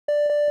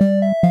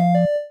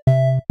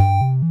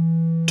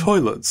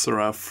Toilets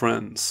are our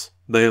friends.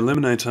 They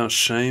eliminate our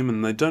shame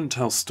and they don't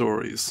tell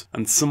stories,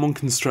 and someone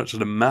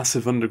constructed a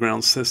massive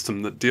underground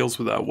system that deals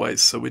with our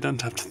waste so we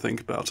don't have to think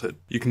about it.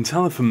 You can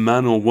tell if a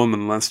man or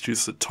woman last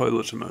used a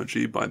toilet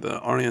emoji by the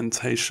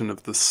orientation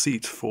of the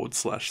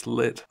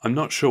seat/lid. I'm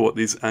not sure what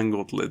these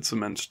angled lids are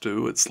meant to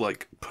do, it's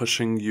like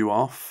pushing you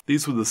off.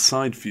 These with a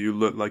side view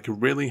look like a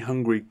really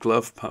hungry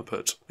glove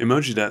puppet.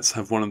 Emoji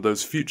have one of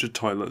those future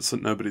toilets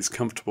that nobody's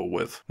comfortable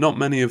with. Not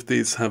many of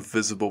these have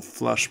visible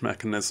flush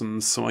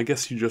mechanisms, so I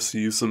guess you just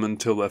use them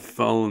until they're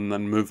full and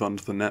then move on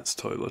to the next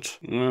toilet.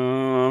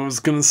 I was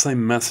gonna say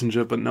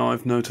messenger, but now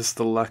I've noticed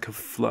the lack of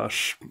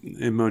flush.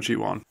 Emoji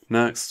one.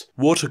 Next.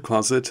 Water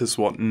closet is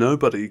what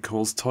nobody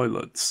calls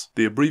toilets.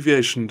 The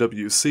abbreviation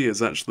WC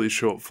is actually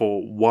short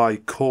for why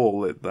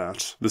call it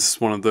that. This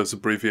is one of those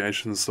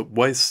abbreviations that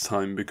wastes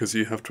time because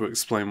you have to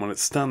explain what it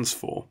stands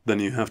for. Then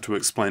you have to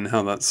explain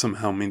how that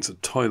somehow means a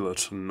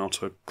toilet and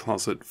not a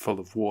closet full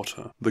of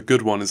water. The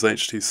good one is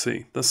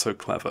HTC. They're so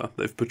clever.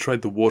 They've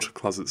portrayed the water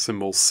closet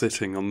symbol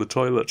sitting on the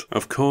toilet.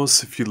 Of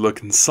course, if you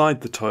look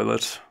inside the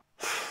toilet...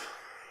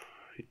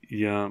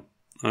 yeah,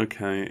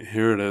 okay,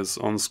 here it is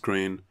on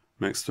screen.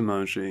 Mixed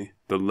emoji.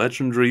 The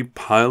legendary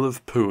pile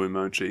of poo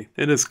emoji.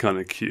 It is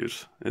kinda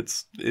cute.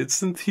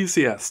 It's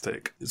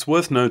enthusiastic. It's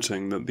worth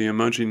noting that the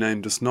emoji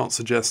name does not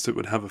suggest it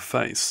would have a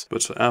face,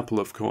 but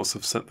Apple of course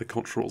have set the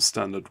cultural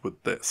standard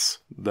with this.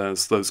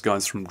 There's those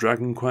guys from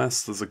Dragon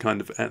Quest, there's a kind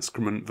of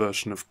excrement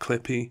version of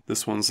Clippy,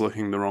 this one's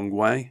looking the wrong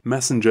way.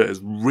 Messenger is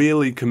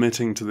really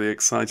committing to the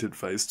excited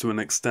face to an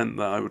extent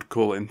that I would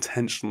call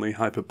intentionally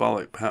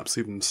hyperbolic, perhaps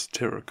even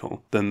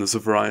satirical. Then there's a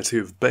variety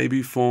of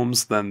baby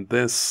forms, then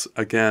this,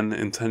 again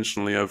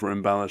intentionally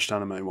over-embellished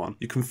anime one.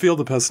 You can feel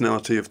the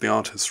personality of the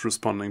artist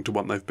responding to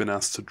what they've been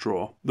asked to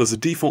draw. There's a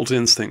default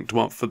instinct to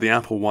opt for the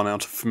Apple one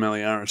out of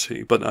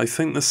familiarity, but I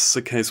think this is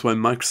a case where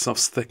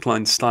Microsoft's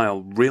thick-line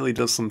style really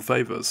does them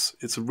favours.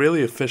 It's a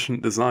really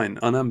efficient design,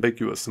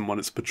 unambiguous in what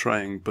it's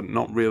portraying, but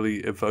not really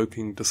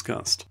evoking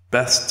disgust.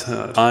 Best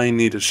turd. I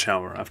need a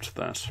shower after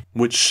that.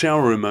 Which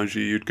shower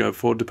emoji you'd go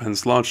for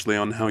depends largely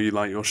on how you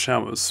like your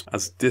showers.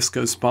 As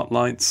disco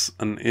spotlights,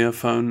 an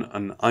earphone,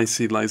 an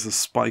icy laser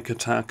spike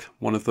attack,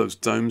 one of those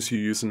domes you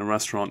use in a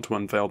restaurant to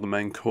unveil the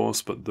main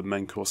course, but the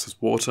main course is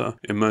water,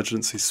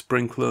 emergency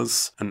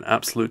sprinklers, an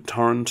absolute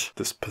torrent,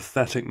 this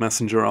pathetic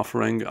messenger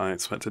offering, I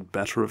expected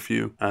better of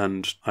you,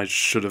 and I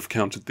should have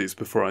counted these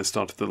before I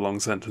started the long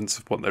sentence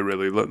of what they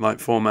really look like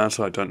format.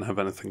 I don't have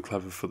anything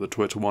clever for the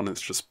Twitter one,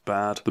 it's just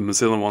bad. The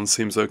Mozilla one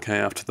seems okay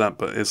after that,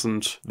 but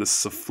isn't. This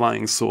is a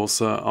flying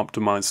saucer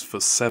optimized for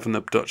 7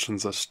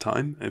 abductions at a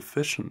time.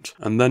 Efficient.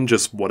 And then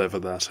just whatever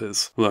that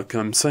is. Look,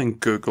 I'm saying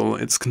Google,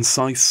 it's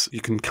concise,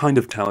 you can kind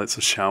of tell it's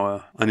a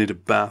shower. I need a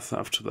bath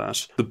after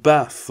that. The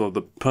bath, or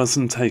the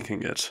person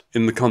taking it,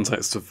 in the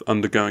context of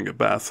undergoing a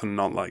bath and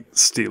not like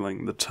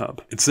stealing the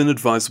tub. It's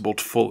inadvisable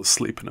to fall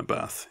asleep in a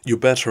bath. You're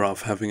better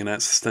off having an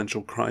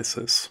existential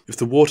crisis. If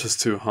the water's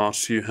too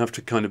hot, you have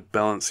to kind of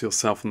balance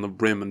yourself on the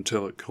rim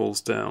until it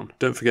cools down.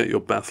 Don't forget your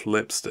bath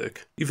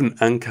lipstick. Even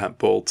ANCAP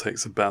Ball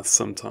takes a bath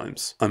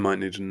sometimes. I might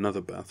need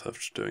another bath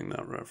after doing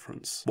that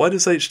reference. Why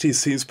does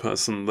HTC's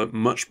person look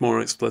much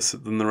more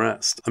explicit than the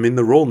rest? I mean,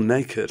 they're all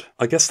naked.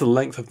 I guess the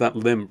length of that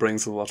limb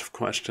brings a lot of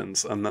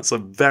questions, and that's a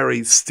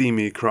very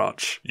steamy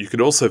crotch. You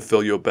could also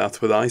fill your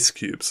bath with ice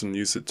cubes and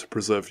use it to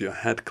preserve your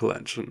head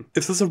collection.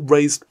 If there's a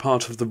raised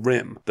part of the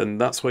rim, then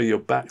that's where your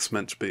back's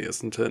meant to be,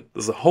 isn't it?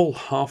 There's a whole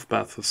half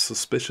bath of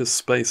suspicious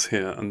space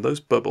here, and those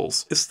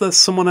bubbles. Is there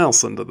someone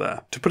else under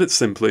there? To put it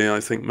simply, I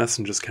think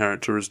Messenger's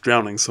character is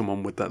drowning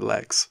someone with their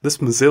legs. This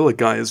Mozilla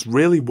guy is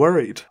really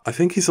worried. I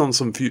think he's on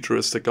some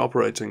futuristic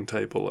operating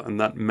table, and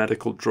that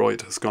medical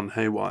droid has gone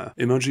haywire.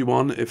 Emoji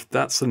 1, if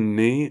that's a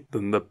knee,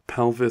 then the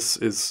pelvis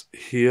is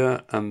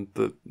here, and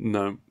the...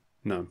 no.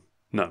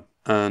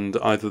 And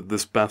either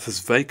this bath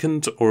is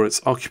vacant, or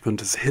its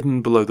occupant is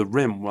hidden below the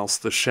rim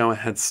whilst the shower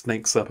head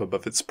snakes up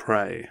above its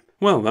prey.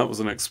 Well, that was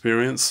an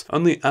experience.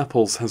 Only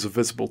Apple's has a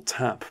visible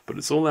tap, but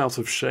it's all out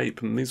of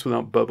shape, and these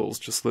without bubbles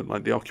just look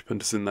like the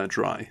occupant is in there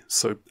dry.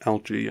 So,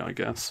 algae, I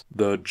guess.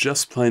 The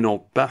just plain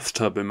old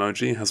bathtub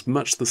emoji has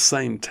much the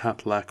same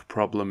tap lack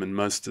problem in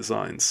most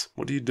designs.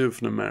 What do you do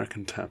if an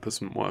American tap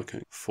isn't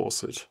working?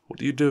 Faucet. What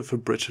do you do if a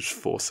British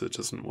faucet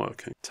isn't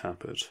working?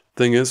 Tap it.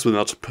 Thing is,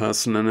 without a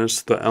person in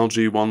it, the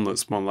algae one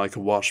looks more like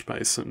a wash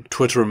basin.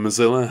 Twitter and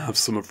Mozilla have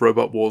some of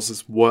Robot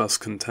Wars'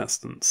 worst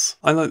contestants.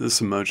 I like this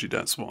emoji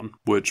Dex one,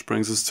 which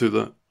brings us to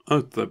the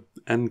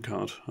end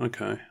card.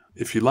 Okay.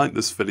 If you like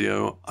this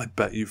video, I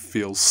bet you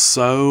feel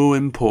so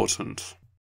important.